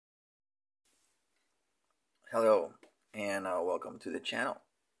Hello and welcome to the channel.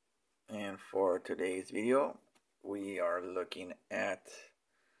 And for today's video we are looking at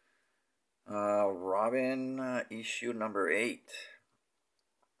Robin issue number 8,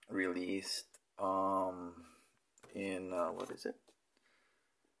 released in what is it,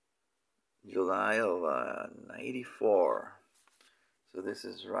 July of 94. So this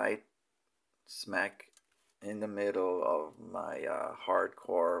is right smack in the middle of my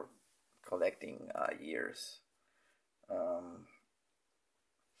hardcore collecting years.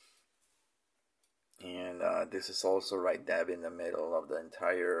 And this is also right dab in the middle of the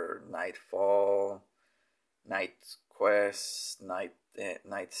entire Nightfall, Night Quest,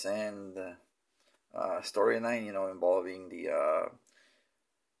 KnightsEnd storyline, involving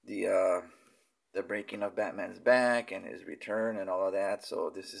the breaking of Batman's back and his return and all of that.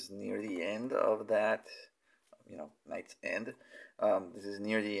 So this is near the end of that, KnightsEnd. This is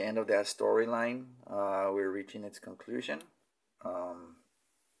near the end of that storyline. We're reaching its conclusion.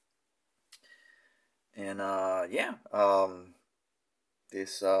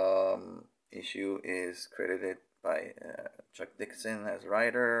 This issue is credited by Chuck Dixon as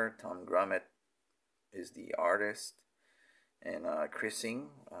writer, Tom Grummett is the artist, and Chrising,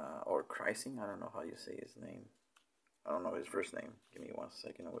 or Chrising, I don't know how you say his name. I don't know his first name. Give me 1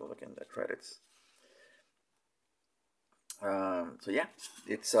 second, we'll look in the credits. So yeah,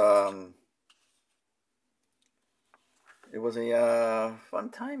 it's it was a fun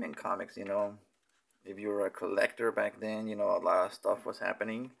time in comics, If you were a collector back then, a lot of stuff was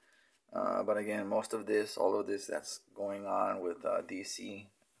happening. But again, all of this that's going on with DC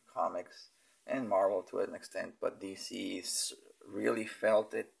Comics and Marvel to an extent, but DC really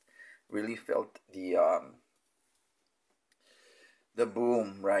felt it, really felt the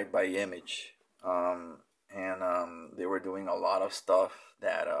boom, right, by Image. They were doing a lot of stuff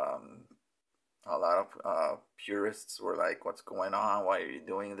that a lot of purists were like, what's going on? Why are you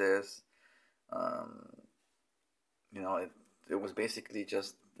doing this? It was basically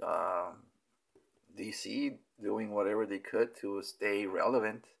just DC doing whatever they could to stay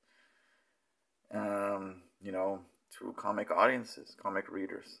relevant, to comic audiences, comic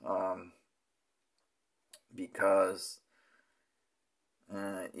readers, because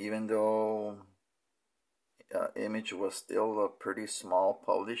even though Image was still a pretty small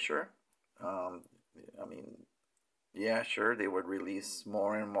publisher, yeah, sure, they would release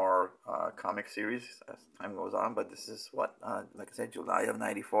more and more comic series as time goes on, but this is what, like I said, July of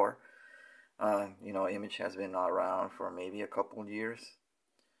 94. Image has been around for maybe a couple years,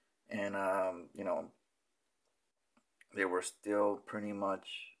 and they were still pretty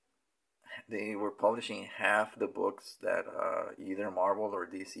much, they were publishing half the books that either Marvel or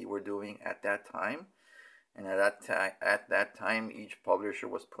DC were doing at that time. And at that time, each publisher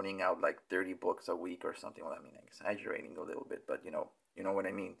was putting out like 30 books a week or something. Well, I'm exaggerating a little bit, but you know what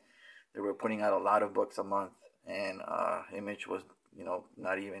I mean. They were putting out a lot of books a month, and Image was,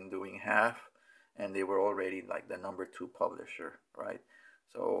 not even doing half, and they were already like the #2 publisher, right?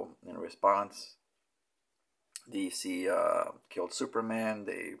 So in response, DC killed Superman.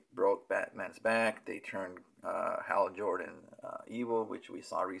 They broke Batman's back. They turned Hal Jordan evil, which we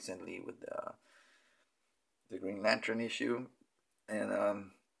saw recently with the Green Lantern issue.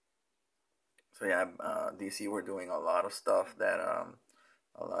 And so yeah, DC were doing a lot of stuff that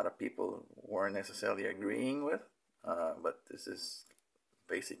a lot of people weren't necessarily agreeing with, but this is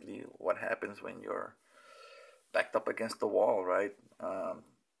basically what happens when you're backed up against the wall, right?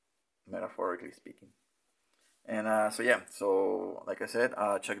 Metaphorically speaking. And so like I said,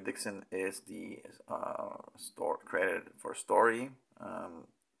 Chuck Dixon is the credited for story.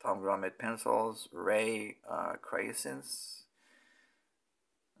 Tom Grummett pencils, Ray Crescens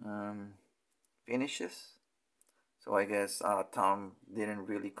finishes. So I guess Tom didn't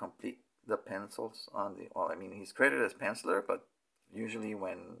really complete the pencils on the. Well, he's credited as penciler, but usually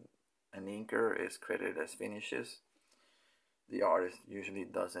when an inker is credited as finishes, the artist usually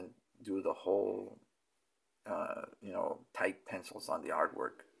doesn't do the whole, tight pencils on the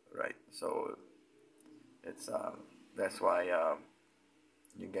artwork, right? So it's that's why.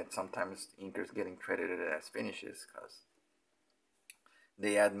 You get sometimes inkers getting credited as finishes because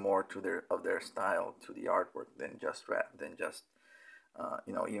they add more to their style to the artwork than just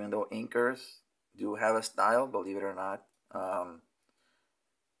even though inkers do have a style, believe it or not. A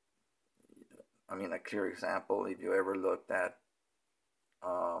clear example, if you ever looked at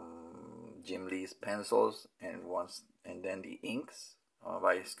Jim Lee's pencils and then the inks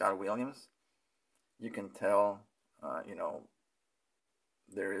by Scott Williams, you can tell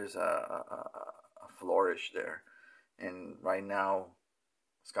there is a flourish there. And right now,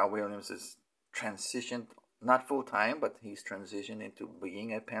 Scott Williams is transitioned not full time, but he's transitioned into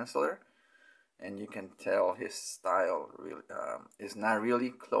being a penciler, and you can tell his style really is not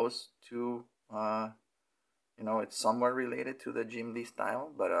really close to it's somewhat related to the Jim Lee style,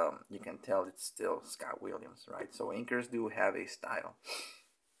 but you can tell it's still Scott Williams, right? So inkers do have a style.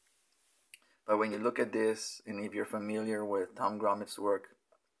 But when you look at this, and if you're familiar with Tom Grommet's work,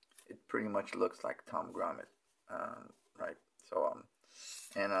 it pretty much looks like Tom Grommet, right? So,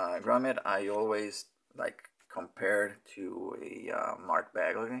 and Grommet, I always like compared to a Mark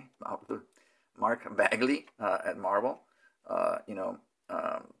Bagley at Marvel. If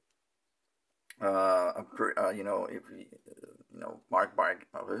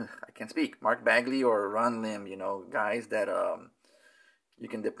I can't speak. Mark Bagley or Ron Lim, guys that you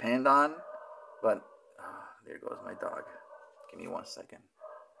can depend on. But there goes my dog. Give me 1 second.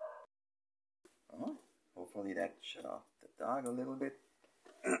 Oh, hopefully that shut off the dog a little bit.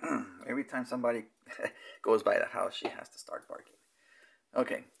 Every time somebody goes by the house, she has to start barking.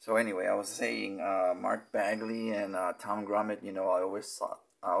 Okay, so anyway, I was saying Mark Bagley and Tom Grommet.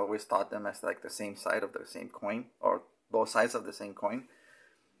 I always thought them as like the same side of the same coin, or both sides of the same coin.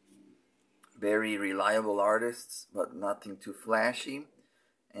 Very reliable artists, but nothing too flashy,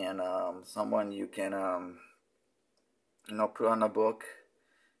 and someone you can put on a book,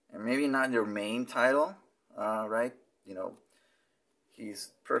 and maybe not your main title, right?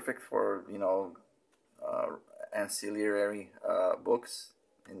 He's perfect for ancillary books.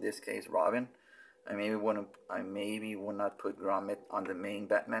 In this case, Robin. I maybe would not put Grommet on the main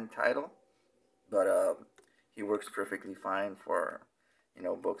Batman title, but he works perfectly fine for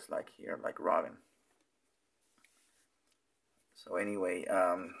books like Robin. So anyway,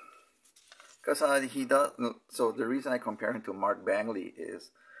 because he does. So the reason I compare him to Mark Bagley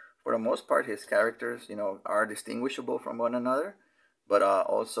is, for the most part, his characters are distinguishable from one another, but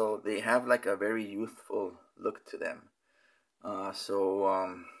also they have like a very youthful look to them.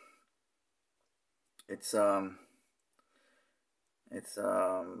 It's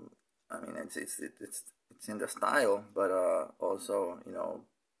in the style, but also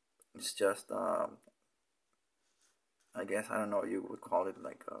it's just I guess, I don't know, you would call it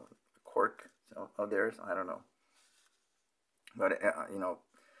like a quirk of theirs. I don't know, but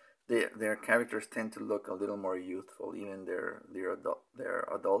their characters tend to look a little more youthful. Even their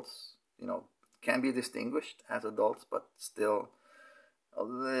adults can be distinguished as adults, but still a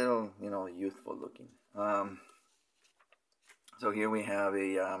little youthful looking. So here we have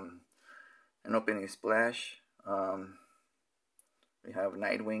an opening splash. We have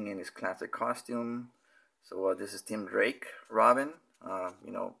Nightwing in his classic costume. So this is Tim Drake Robin.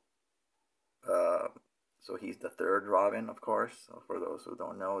 So he's the third Robin, of course. So for those who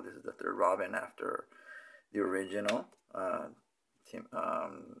don't know, this is the third Robin after the original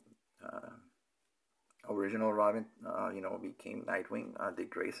original Robin. Became Nightwing, Dick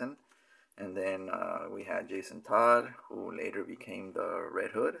Grayson. And then we had Jason Todd, who later became the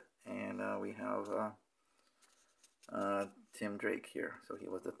Red Hood, and we have Tim Drake here. So he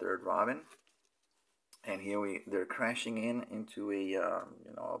was the third Robin, and here they're crashing into a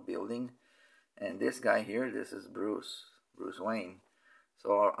building, and this guy here, this is Bruce Wayne.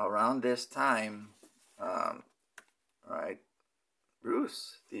 So around this time, right,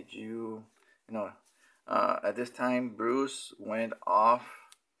 Bruce, did you at this time Bruce went off.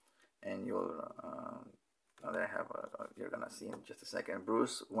 And you'll you're gonna see in just a second.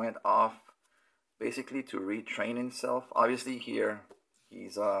 Bruce went off basically to retrain himself. Obviously here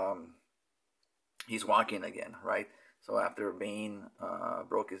he's walking again, right? So after Bane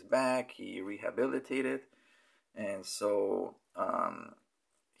broke his back, he rehabilitated, and so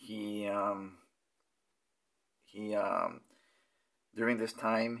during this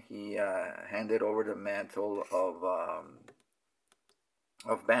time he handed over the mantle of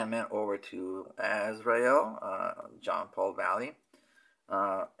Batman over to Azrael, John Paul Valley,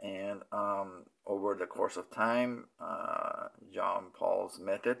 and over the course of time, John Paul's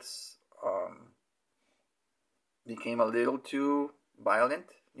methods became a little too violent.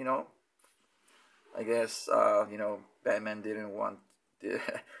 I guess Batman didn't want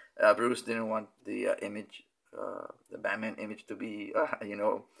Bruce didn't want the image, the Batman image, to be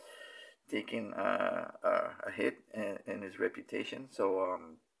taking a hit in his reputation. So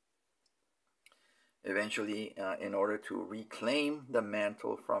eventually, in order to reclaim the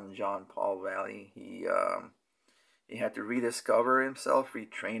mantle from John Paul Valley, he had to rediscover himself,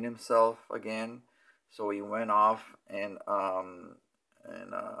 retrain himself again. So he went off and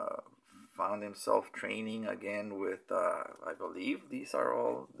found himself training again with I believe these are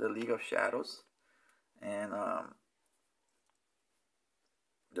all the League of Shadows, and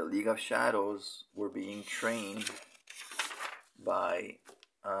the League of Shadows were being trained by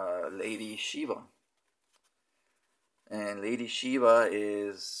Lady Shiva. And Lady Shiva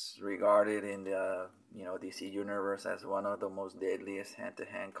is regarded in the DC universe as one of the most deadliest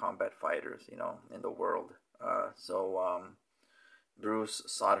hand-to-hand combat fighters in the world. So Bruce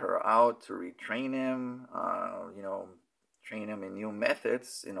sought her out to retrain him, train him in new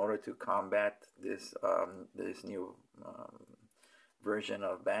methods in order to combat this new version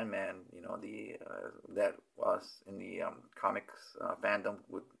of Batman. That was in the comics fandom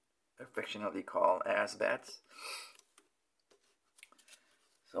would affectionately call Azbats.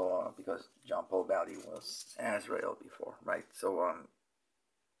 So because John Paul Valley was Azrael before, right? So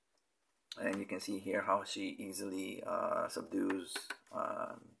and you can see here how she easily subdues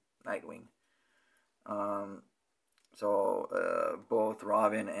Nightwing. So both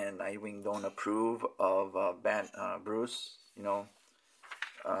Robin and Nightwing don't approve of Bruce,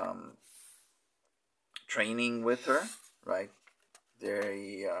 training with her, right?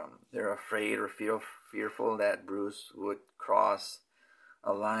 They're afraid or fearful that Bruce would cross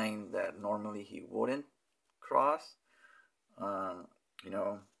a line that normally he wouldn't cross.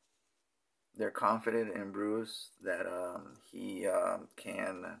 They're confident in Bruce that he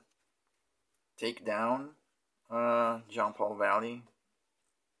can take down John Paul Valley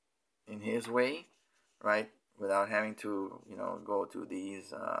in his way, right? Without having to, go to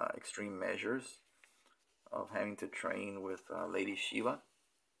these extreme measures of having to train with Lady Shiva.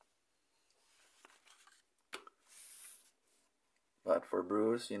 But for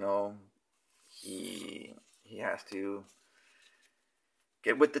Bruce, he has to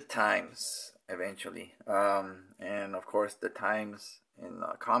get with the times eventually. And of course, the times in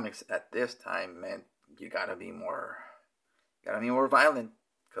comics at this time meant you gotta be more violent,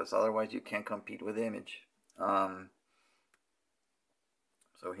 because otherwise you can't compete with Image.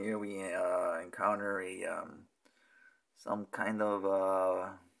 So here we encounter some kind of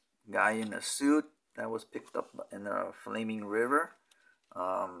guy in a suit that was picked up in a flaming river.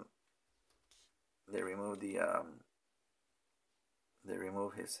 They remove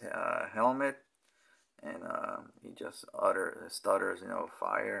his helmet, and he just stutters,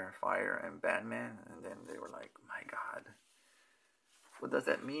 fire, and Batman. And then they were like, "My God, what does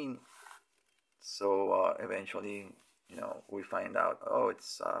that mean?" So eventually, we find out, oh,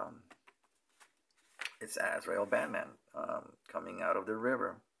 it's Azrael Batman coming out of the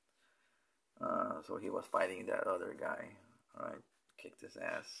river. So he was fighting that other guy, right? Kicked his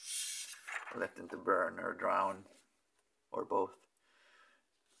ass, left him to burn or drown, or both.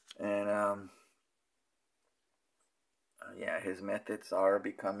 And yeah, his methods are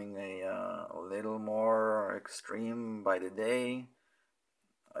becoming a little more extreme by the day.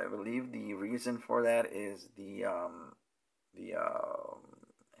 I believe the reason for that is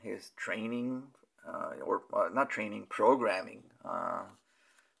his training, or not training, programming.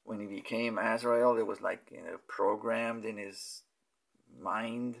 When he became Azrael, it was like programmed in his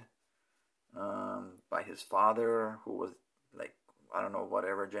mind by his father, who was like, I don't know,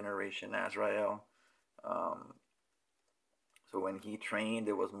 whatever generation Azrael. So when he trained,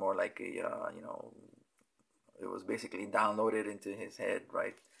 it was more like it was basically downloaded into his head,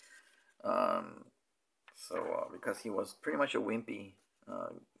 right? So because he was pretty much a wimpy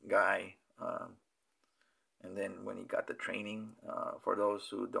guy, and then when he got the training, for those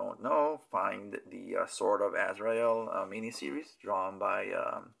who don't know, find the Sword of Azrael miniseries drawn by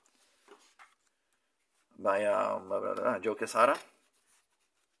Joe Quesada,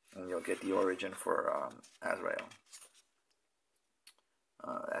 and you'll get the origin for Azrael.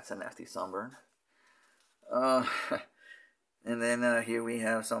 That's a nasty sunburn. And then here we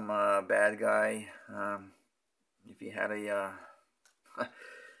have some bad guy. If he had a,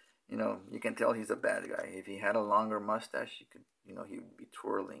 you can tell he's a bad guy. If he had a longer mustache, you could, he would be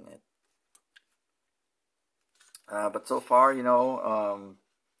twirling it. But so far, I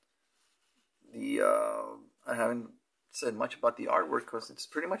haven't said much about the artwork because it's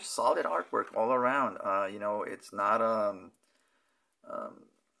pretty much solid artwork all around. It's not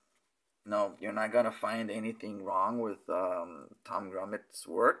no, you're not gonna find anything wrong with Tom Grummett's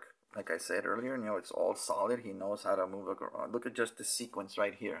work. Like I said earlier, it's all solid. He knows how to move. Look at just the sequence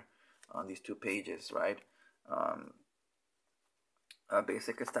right here on these 2 pages, right?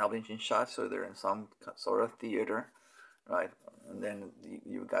 Basic establishing shots, so they're in some sort of theater, right? And then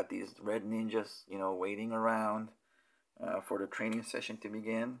you've got these red ninjas, waiting around for the training session to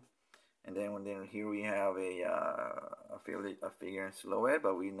begin. And then here we have a figure in silhouette,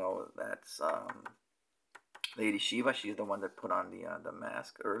 but we know that's Lady Shiva. She's the one that put on the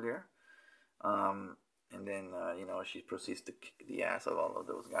mask earlier. and then you know, she proceeds to kick the ass of all of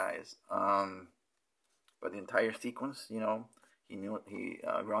those guys. But the entire sequence, you know,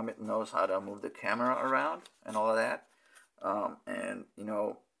 Gromit knows how to move the camera around and all of that. And you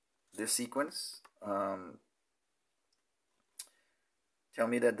know, this sequence, tell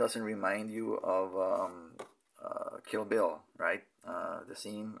me that doesn't remind you of Kill Bill, right? The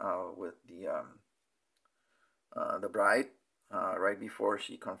scene with the bride right before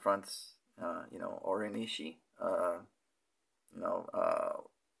she confronts you know, Orenishi. You know,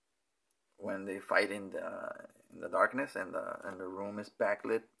 when they fight in the darkness, and the room is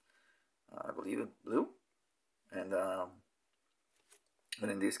backlit, I believe it's blue, and but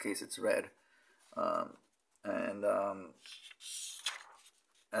in this case it's red. And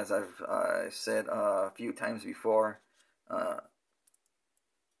as I've said a few times before,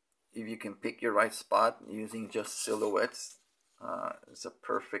 if you can pick your right spot using just silhouettes, it's a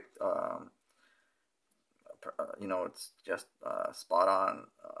perfect, you know, it's just spot on.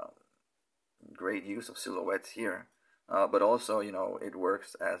 Great use of silhouettes here, but also, you know, it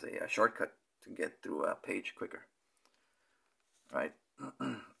works as a shortcut to get through a page quicker, right?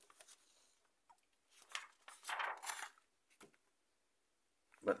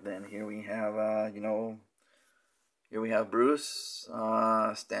 But then here we have, you know, here we have Bruce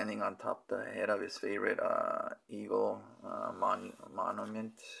standing on top the head of his favorite eagle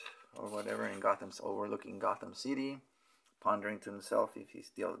monument or whatever in overlooking Gotham City, pondering to himself if he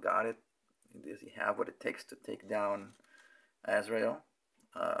still got it. Does he have what it takes to take down Azrael,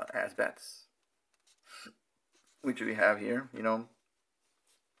 Asbats, which we have here. You know,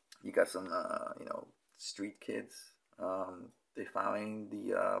 you got some, you know, street kids. They find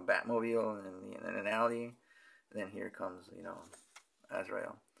the Batmobile in an alley. And then here comes, you know,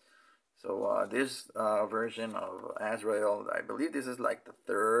 Azrael. So this version of Azrael, I believe this is like the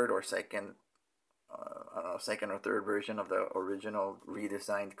third or second, I don't know, second or third version of the original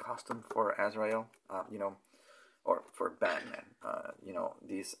redesigned costume for Azrael. You know, or for Batman. You know,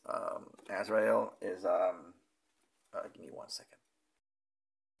 this Azrael is. Give me 1 second.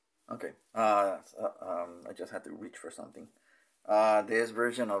 Okay. I just had to reach for something. This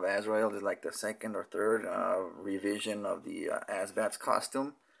version of Azrael is like the second or third revision of the Asbats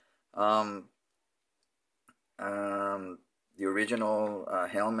costume. The original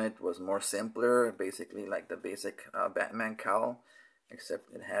helmet was more simpler, basically like the basic Batman cowl,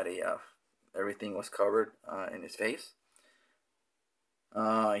 except it had everything was covered in his face.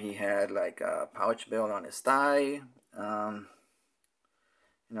 He had like a pouch belt on his thigh.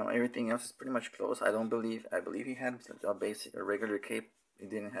 You know, everything else is pretty much closed. I believe he had a regular cape. He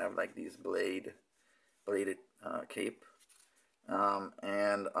didn't have like these bladed cape.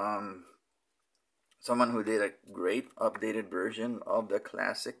 Someone who did a great updated version of the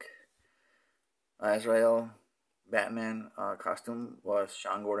classic Azrael Batman costume was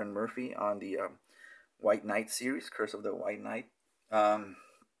Sean Gordon Murphy on the White Knight series, Curse of the White Knight. I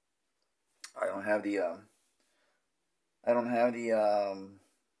don't have the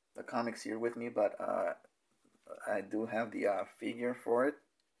comics here with me, but I do have the figure for it.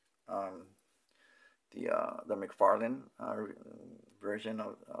 The McFarlane version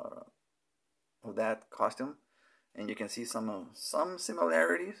of that costume, and you can see some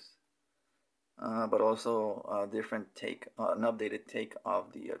similarities, but also a different take, an updated take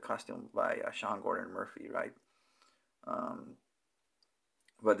of the costume by Sean Gordon Murphy, right?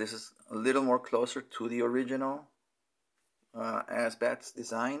 But this is a little more closer to the original Asbats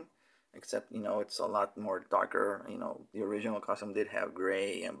design, except, you know, it's a lot more darker. You know, the original costume did have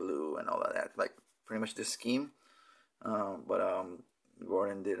gray and blue and all of that, like pretty much the scheme, but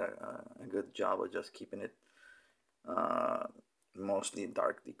Gordon did a good job of just keeping it mostly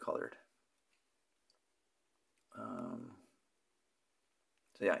darkly colored.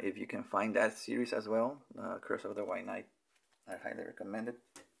 So yeah, if you can find that series as well, Curse of the White Knight, I highly recommend it.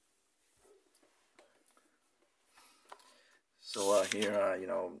 So here, you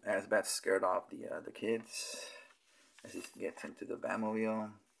know, Asbats scared off the kids as he gets into the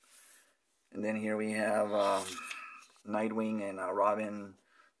Batmobile, and then here we have Nightwing and Robin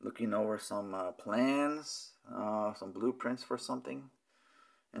looking over some plans, some blueprints for something,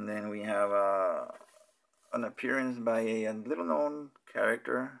 and then we have an appearance by a little-known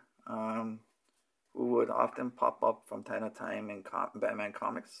character who would often pop up from time to time in Batman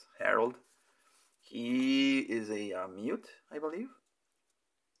comics, Harold. He is a mute, I believe,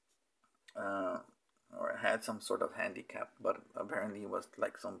 or had some sort of handicap, but apparently he was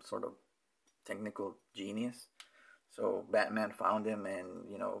like some sort of technical genius. So Batman found him and,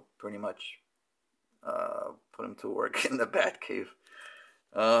 you know, pretty much put him to work in the Batcave.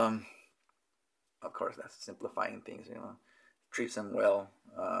 of course, that's simplifying things, you know. Treats him well,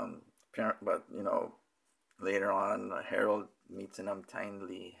 but, you know, later on, Harold meets an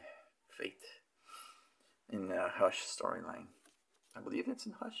untimely fate in Hush storyline. I believe it's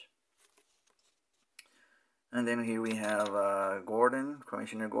in Hush. And then here we have Gordon,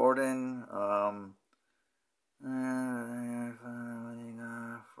 Commissioner Gordon.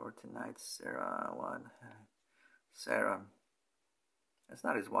 For tonight, Sarah. What? Sarah. That's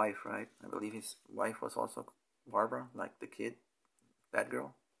not his wife, right? I believe his wife was also Barbara, like the kid, that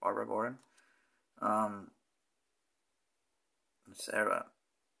girl, Barbara Gordon. Sarah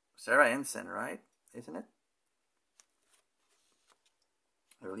Ensign, right? Isn't it?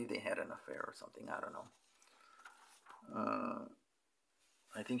 I believe they had an affair or something. I don't know.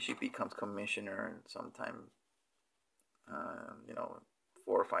 I think she becomes commissioner sometime, you know,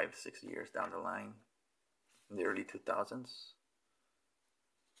 4 or 5, 6 years down the line, in the early 2000s.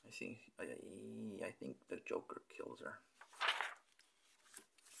 I see. I think the Joker kills her.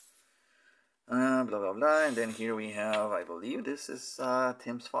 Blah blah blah. And then here we have, I believe this is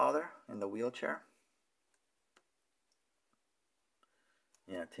Tim's father in the wheelchair.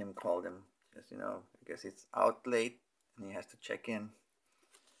 Yeah, Tim called him. Just, you know, I guess it's out late and he has to check in.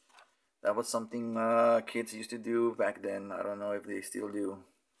 That was something kids used to do back then. I don't know if they still do.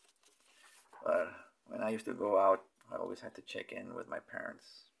 But when I used to go out, I always had to check in with my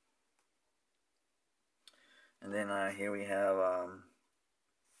parents. And then here we have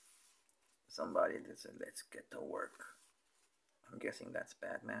somebody that said, let's get to work. I'm guessing that's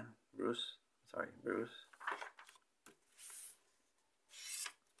Batman. Bruce. Sorry, Bruce.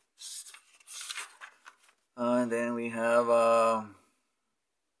 And then we have the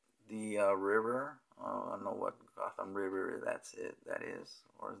river. I don't know what Gotham River that is.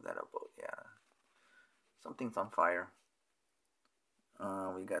 Or is that a boat? Yeah. Something's on fire.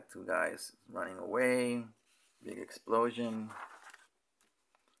 We got 2 guys running away. Big explosion.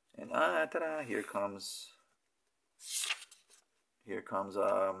 And ta-da, here comes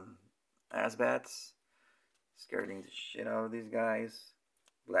Azbats, scaring the shit out of these guys,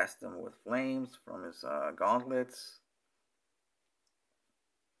 blast them with flames from his gauntlets,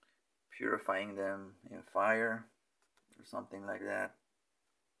 purifying them in fire or something like that.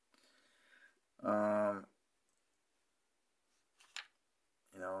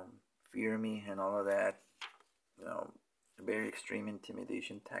 You know, fear me and all of that. You know, very extreme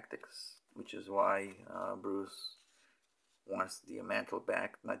intimidation tactics, which is why Bruce wants the mantle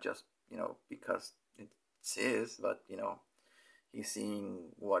back, not just, you know, because it's his, but, you know, he's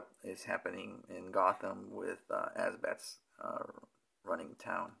seeing what is happening in Gotham with Azbats running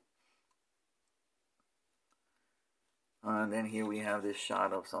town. And then here we have this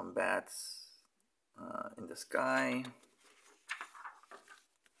shot of some bats in the sky.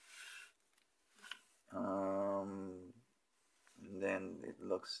 And then it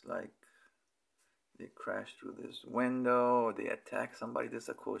looks like they crash through this window, or they attack somebody. This is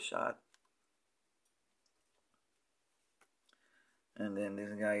a cool shot. And then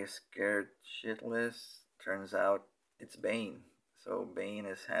this guy is scared shitless. Turns out it's Bane. So Bane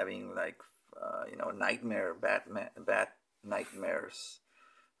is having like, you know, bat nightmares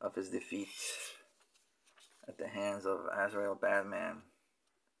of his defeat at the hands of Azrael Batman.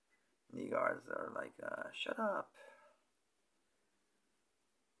 The guards are like, shut up.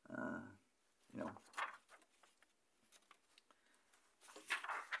 You know.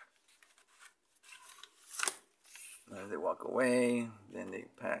 They walk away. Then they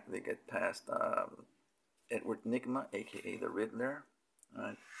get past Edward Nygma, aka the Riddler.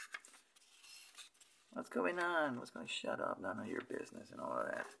 Right. What's going on? What's going? Shut up! None of your business and all of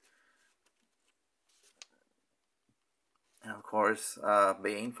that. And of course,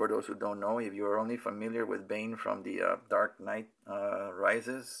 Bane, for those who don't know, if you're only familiar with Bane from the Dark Knight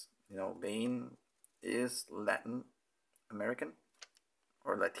Rises, you know, Bane is Latin American,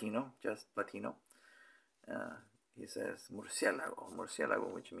 or Latino, just Latino. He says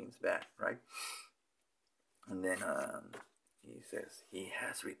murciélago, which means bat, right? And then he says he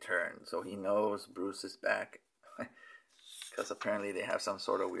has returned, so he knows Bruce is back, because apparently they have some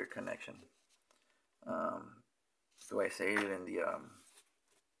sort of weird connection. Do I say it in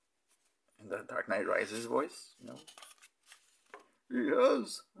the Dark Knight Rises voice? You know, he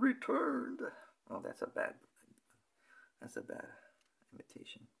has returned. Oh, that's a bad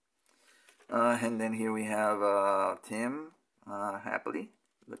imitation. And then here we have Tim, happily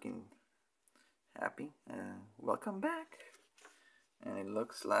looking happy. Welcome back. And it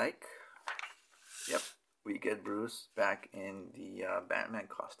looks like, yep, we get Bruce back in the Batman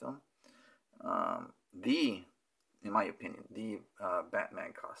costume. In my opinion, the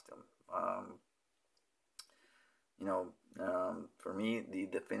Batman costume. you know, for me, the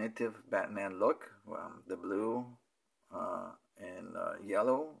definitive Batman look, the blue and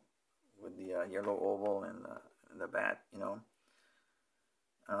yellow with the yellow oval and the bat, you know.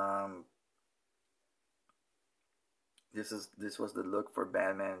 This was the look for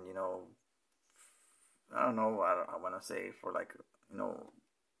Batman, you know. I don't know. I want to say for like, you know,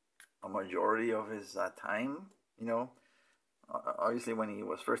 a majority of his time, you know. Obviously, when he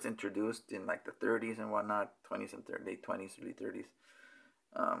was first introduced in like the 30s and whatnot, 20s and late 20s, early 30s,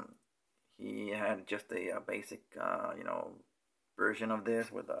 he had just a basic, you know, version of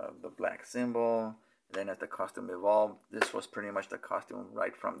this with the black symbol. And then as the costume evolved, this was pretty much the costume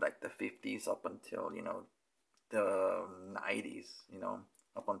right from like the 50s up until, you know, the 90s, you know,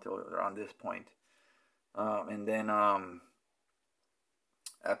 up until around this point. And then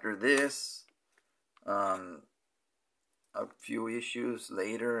after this, a few issues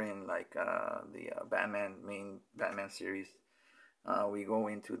later in like the main Batman series, we go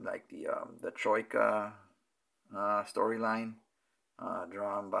into like the Troika storyline,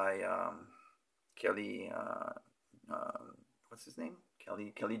 drawn by Kelly. What's his name?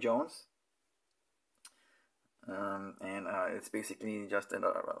 Kelly Jones. And it's basically just an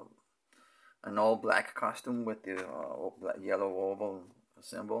all black costume with the yellow oval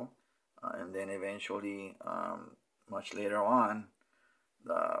symbol, and then eventually, much later on,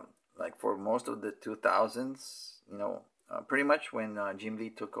 like for most of the 2000s, you know, pretty much when Jim Lee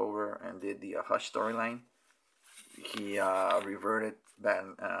took over and did the Hush storyline, he reverted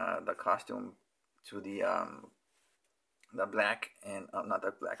the costume to the black and not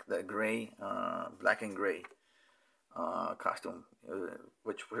the black, the gray, black and gray costume,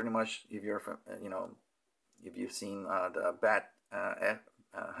 which pretty much, if you're you know, if you've seen the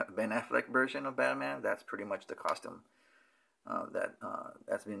Ben Affleck version of Batman, that's pretty much the costume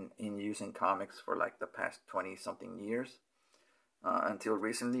that's been in use in comics for like the past 20 something years, until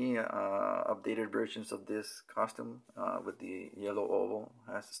recently. Updated versions of this costume with the yellow oval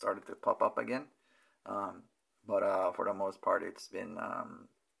has started to pop up again, but for the most part it's been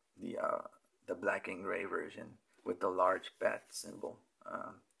the black and gray version with the large bat symbol,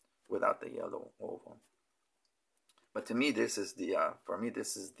 without the yellow oval. But to me, this is the for me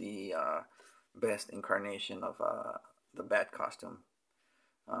this is the best incarnation of the bat costume.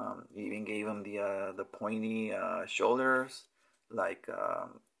 He even gave him the pointy shoulders, like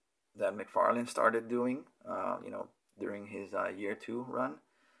that McFarlane started doing, you know, during his year 2 run,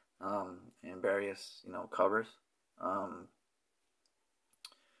 and various, you know, covers.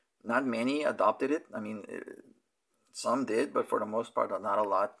 Not many adopted it. I mean, some did, but for the most part, not a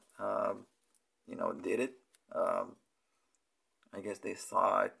lot, you know, did it. I guess they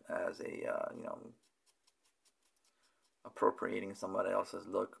saw it as a, you know, appropriating somebody else's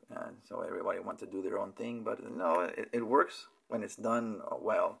look, and so everybody wants to do their own thing. But no, it works when it's done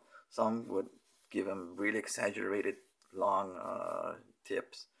well. Some would give them really exaggerated long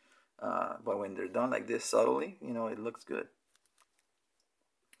tips, but when they're done like this subtly, you know, it looks good.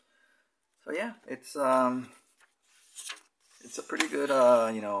 So yeah, it's a pretty good,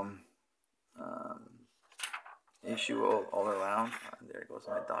 you know, issue all around. There goes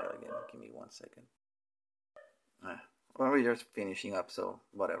my dog again. Give me 1 second. Well, we're just finishing up, so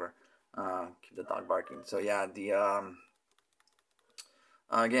whatever. Keep the dog barking. So yeah, the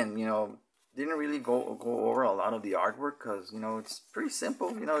again, you know, didn't really go over a lot of the artwork because, you know, it's pretty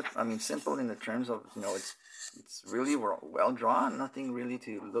simple. You know, I mean, simple in the terms of, you know, it's really well drawn. Nothing really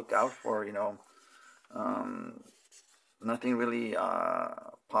to look out for. You know, nothing really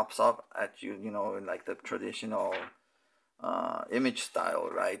pops up at you. You know, in like the traditional image style,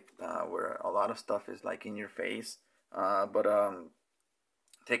 right? Where a lot of stuff is like in your face. But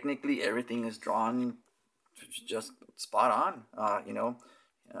technically everything is drawn just spot on. You know,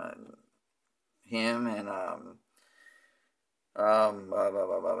 him and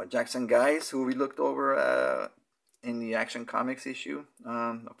Jackson Guys, who we looked over in the Action Comics issue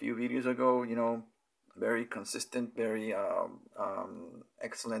a few videos ago. You know, very consistent, very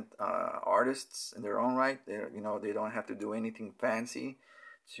excellent artists in their own right. They, you know, they don't have to do anything fancy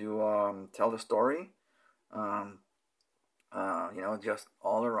to tell the story. You know, just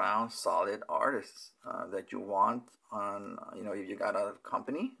all around solid artists that you want on, you know, if you got a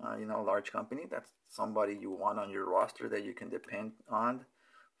company, you know, a large company, that's somebody you want on your roster that you can depend on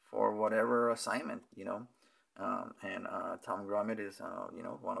for whatever assignment, you know. And Tom Grummett is, you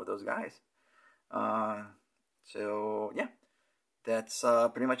know, one of those guys. So yeah, that's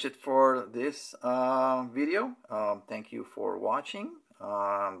pretty much it for this video. Thank you for watching.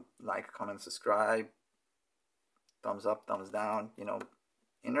 Like, comment, subscribe, thumbs up, thumbs down, you know,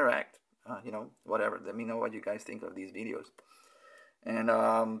 interact. you know, whatever. Let me know what you guys think of these videos. And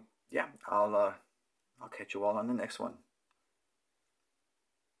yeah, I'll catch you all on the next one.